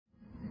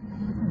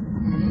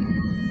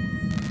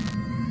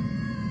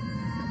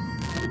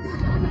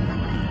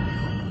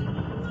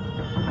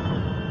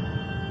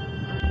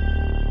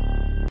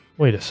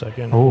Wait a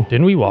second. Oh.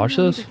 Didn't we watch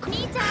this?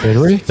 Did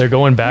we? They're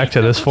going back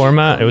to this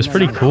format. It was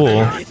pretty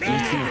cool.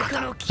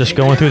 Just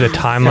going through the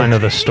timeline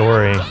of the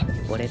story.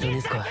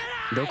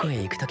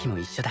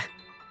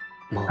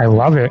 I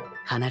love it.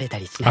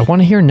 I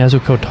want to hear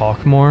Nezuko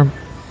talk more.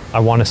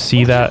 I want to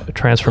see that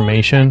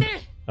transformation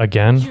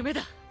again.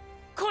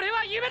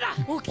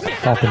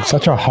 Fucking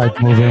such a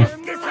hype movie.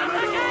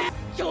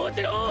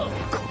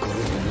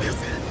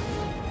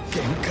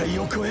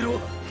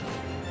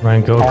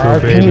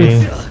 Rengoku,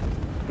 baby.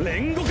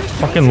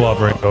 Fucking love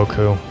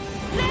Rengoku.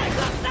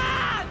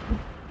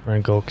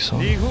 Rengoku-san.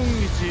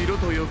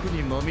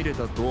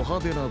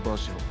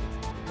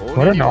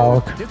 What an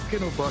arc.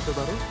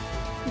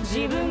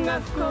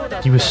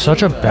 He was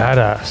such a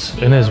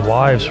badass, and his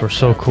wives were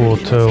so cool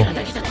too.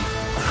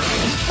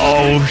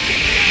 Oh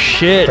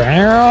shit!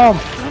 Damn!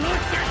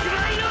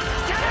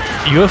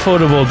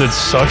 UFOtable did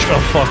such a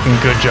fucking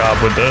good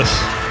job with this.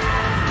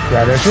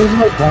 Yeah, this is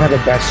like one of the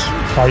best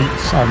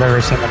fights I've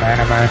ever seen in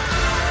anime.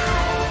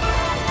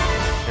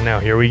 And now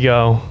here we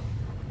go.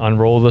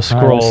 Unroll the Let's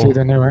scroll. see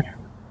the new one. I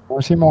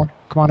want to see more.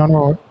 Come on,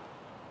 unroll it.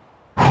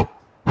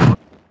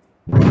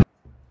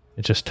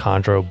 It's just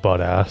Tanjiro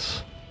butt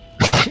ass.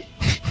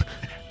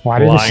 Why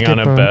did lying on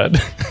a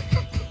bed.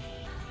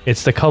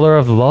 It's the color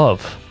of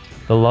love.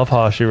 The love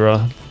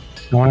Hashira.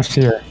 I want to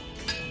see her.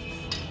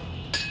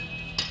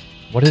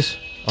 What is...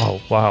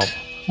 Oh, wow.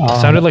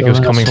 It sounded like it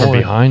was coming from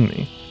behind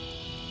me.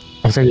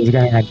 Looks like he's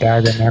getting a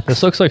dagger next.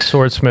 This looks like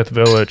Swordsmith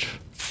Village.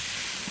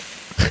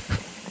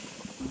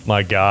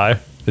 My guy.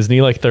 Isn't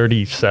he like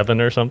 37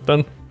 or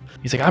something?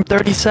 He's like, I'm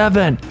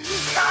 37!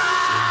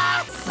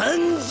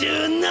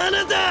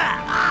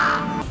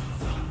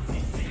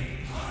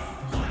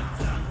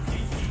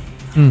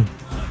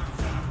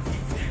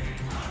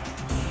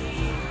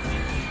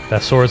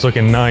 That sword's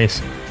looking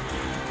nice.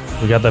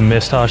 We got the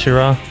Mist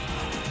Hashira.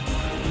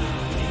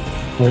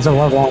 Where's the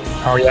love one?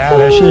 Oh yeah,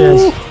 there she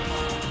is.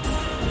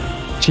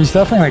 She's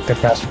definitely like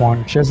the best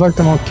one. She has like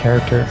the most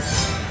character.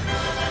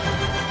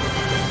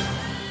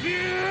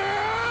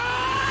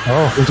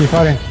 Oh, who's he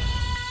fighting?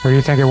 Who do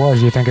you think it was?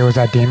 Do you think it was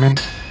that demon?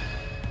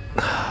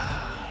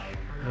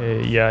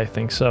 Yeah, I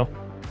think so.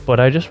 But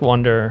I just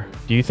wonder,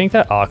 do you think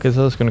that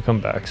Akaza is going to come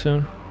back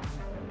soon?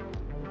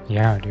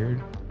 Yeah, dude.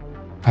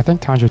 I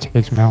think Tanjiro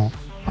takes him out.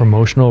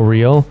 Promotional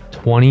reel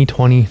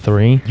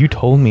 2023. You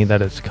told me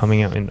that it's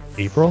coming out in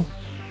April?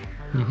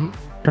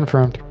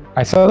 Confirmed.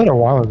 I saw that a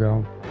while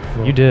ago.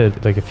 You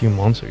did, like a few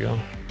months ago.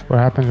 What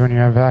happens when you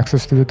have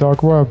access to the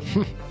dark web?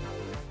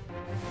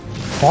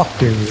 Fuck,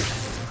 dude.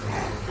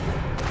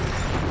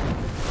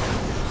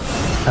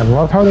 I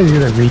love how they do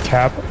the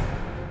recap.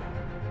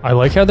 I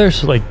like how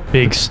there's like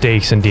big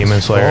stakes in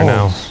Demon Slayer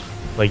now.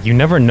 Like you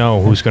never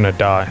know who's gonna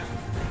die.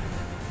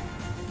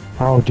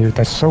 Oh, dude,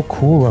 that's so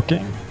cool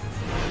looking.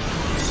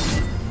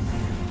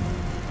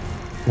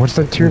 What's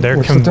the two? They're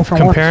different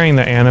comparing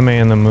the anime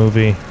and the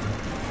movie.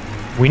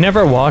 We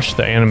never watched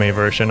the anime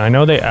version. I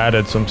know they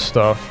added some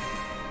stuff.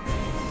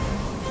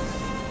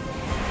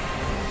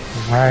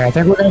 Alright, I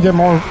think we're gonna get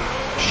more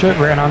shit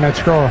written on that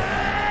scroll.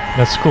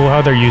 That's cool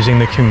how they're using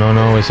the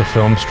kimono as a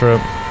film strip.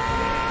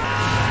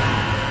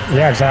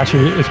 Yeah, it's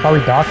probably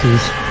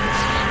Daki's.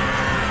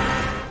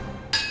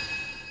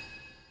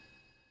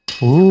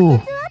 Ooh.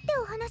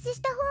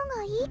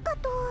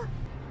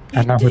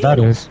 I know who that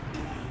is.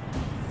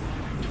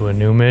 To a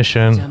new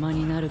mission.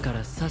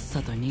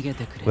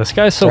 This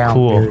guy's so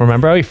cool. Dude.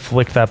 Remember how he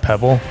flicked that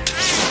pebble?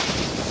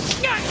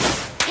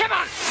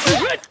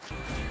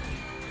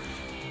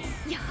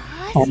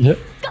 Oh, yeah.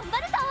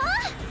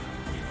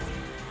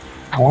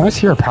 I want to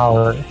see her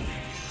power.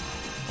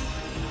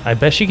 I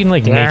bet she can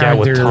like make out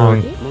with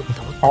tongue.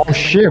 Oh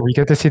shit, we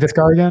get to see this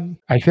guy again?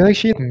 I feel like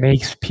she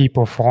makes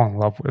people fall in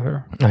love with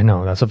her. I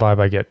know, that's a vibe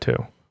I get too.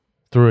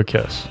 Through a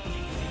kiss.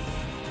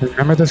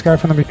 Remember this guy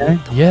from the beginning?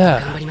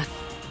 Yeah.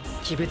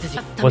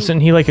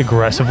 Wasn't he like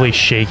aggressively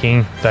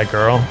shaking that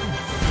girl?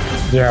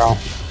 Yeah.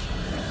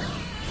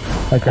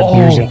 Like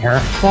abusing her.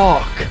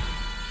 Fuck.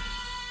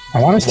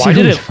 I want to see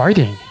who's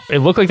fighting. It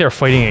looked like they're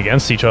fighting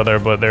against each other,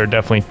 but they're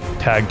definitely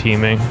tag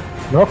teaming.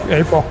 Look,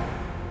 April.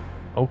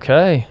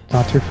 Okay.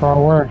 Not too far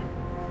away.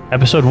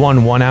 Episode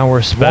 1, 1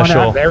 hour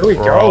special. There we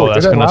go.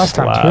 That's did it gonna last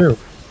slap. time too.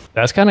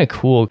 That's kind of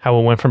cool how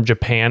it went from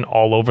Japan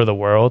all over the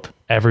world.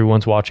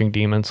 Everyone's watching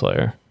Demon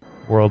Slayer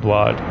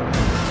worldwide.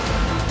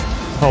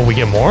 Oh, we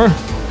get more?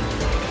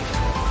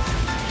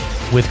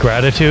 With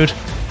gratitude.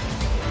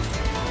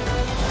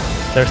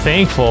 They're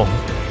thankful.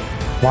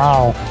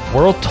 Wow.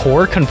 World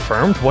tour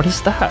confirmed? What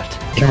is that?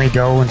 Can we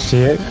go and see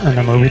it in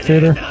the movie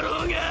theater?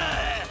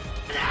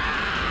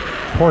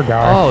 Poor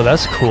guy. Oh,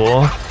 that's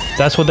cool.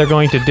 That's what they're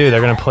going to do.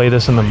 They're going to play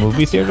this in the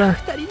movie theater?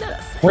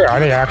 Wait, are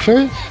they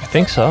actually? I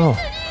think so.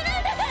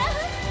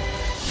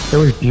 It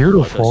was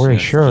beautiful. They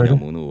should.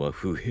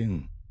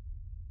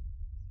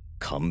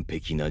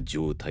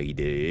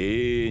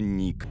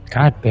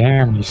 God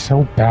damn, he's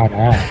so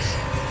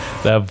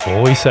badass. That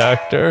voice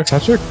actor.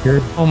 Such a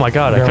good... Oh my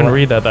god, I couldn't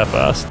read that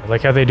fast. I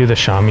like how they do the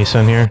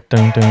shamisen here.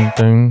 Ding, ding,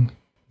 ding.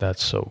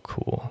 That's so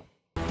cool.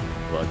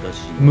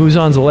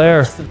 Muzan's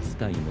lair.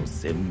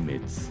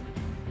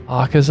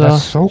 Akaza.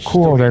 That's so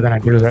cool they're gonna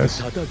do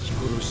this.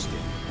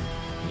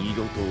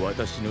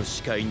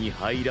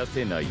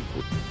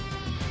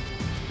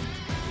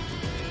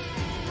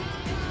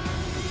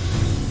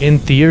 In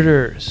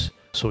theaters.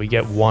 So we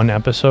get one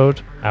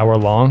episode, hour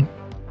long,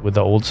 with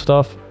the old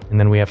stuff, and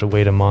then we have to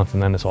wait a month,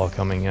 and then it's all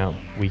coming out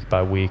week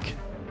by week.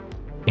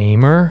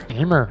 Aimer?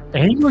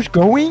 Aimer's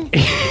going?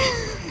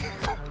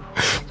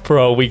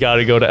 Bro, we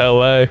gotta go to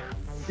LA.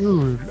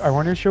 Dude, I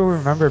wonder if she'll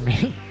remember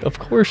me. Of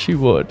course she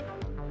would.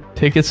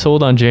 Tickets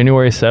sold on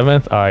January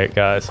 7th. All right,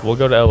 guys, we'll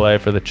go to LA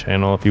for the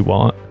channel if you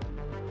want.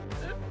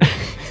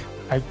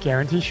 I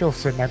guarantee she'll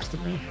sit next to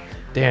me.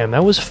 Damn,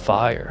 that was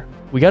fire.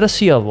 We got to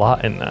see a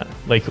lot in that.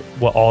 Like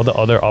what all the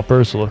other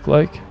uppers look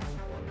like.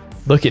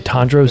 Look at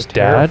Tanjiro's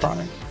dad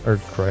Terrifying. or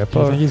Do you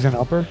grandpa. think he's an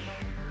upper?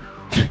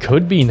 He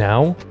could be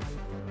now.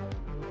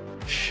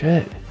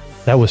 Shit.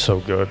 That was so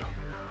good.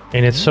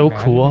 And it's so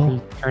Imagine cool.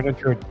 if he turned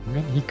into a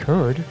demon. He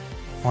could.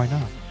 Why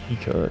not? He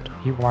could.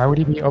 Why would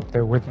he be up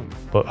there with him?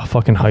 But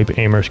fucking hype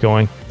Aimer's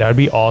going. That'd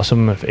be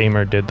awesome if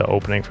Aimer did the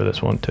opening for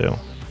this one too.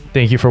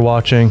 Thank you for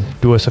watching.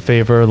 Do us a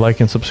favor, like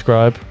and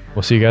subscribe.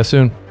 We'll see you guys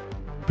soon.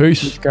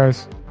 Peace.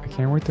 Guys, I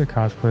can't wait to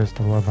cosplay as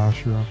the Love House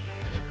Hero.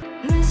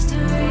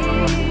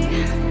 Mystery.